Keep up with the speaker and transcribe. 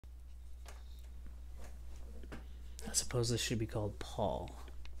I suppose this should be called Paul.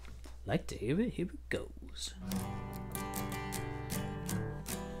 Like to hear it? Here it goes.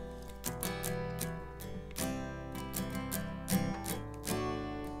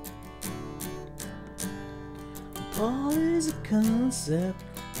 Paul is a concept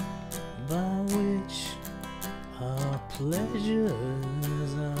by which our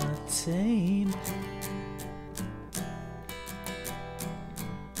pleasures are tamed.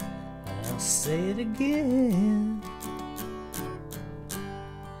 I'll say it again.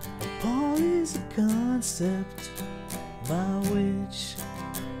 Paul is a concept by which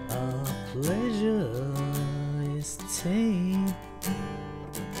our pleasure is tamed.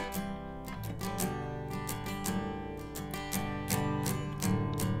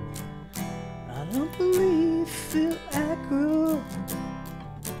 I don't believe Phil Ackrill.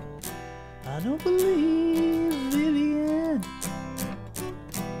 I don't believe Vivian.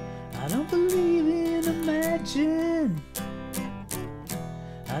 I don't believe in Imagine.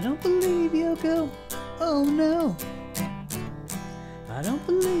 I don't believe Yoko Oh no. I don't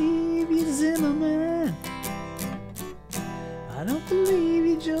believe you Zimmerman. I don't believe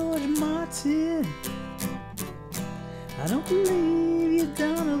you George Martin. I don't believe you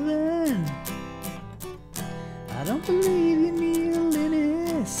Donovan. I don't believe you Neil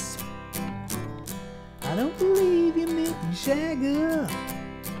Lennon. I don't believe you Mick Jagger.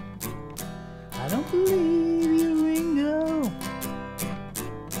 I don't believe you Ringo.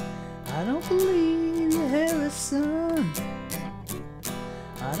 I don't believe you Harrison.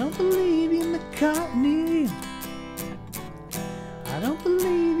 I don't believe you McCartney. I don't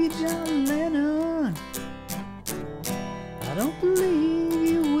believe you John Lennon. I don't believe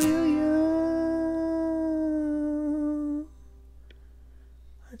you William.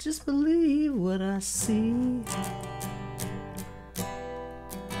 I just believe what I see.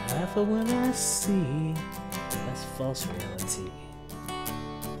 Half of what I see, that's false reality.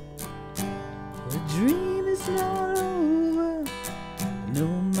 The dream is not over, no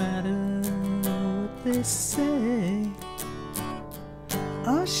matter what they say.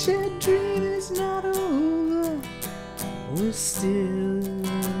 Our shared dream is not over, we're still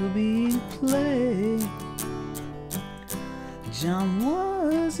being played. John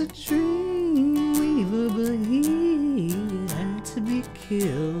was a dream weaver, but he had to be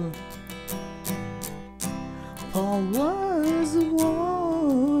killed. Paul was a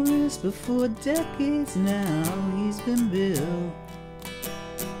walrus, but for decades now he's been built.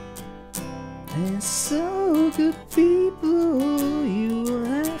 And so, good people, you will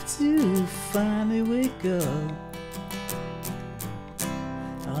have to finally wake up.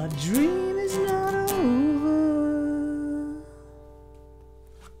 Our dream is not over.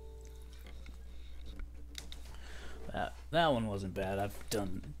 That one wasn't bad. I've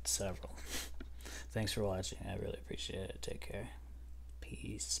done several. Thanks for watching. I really appreciate it. Take care.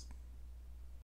 Peace.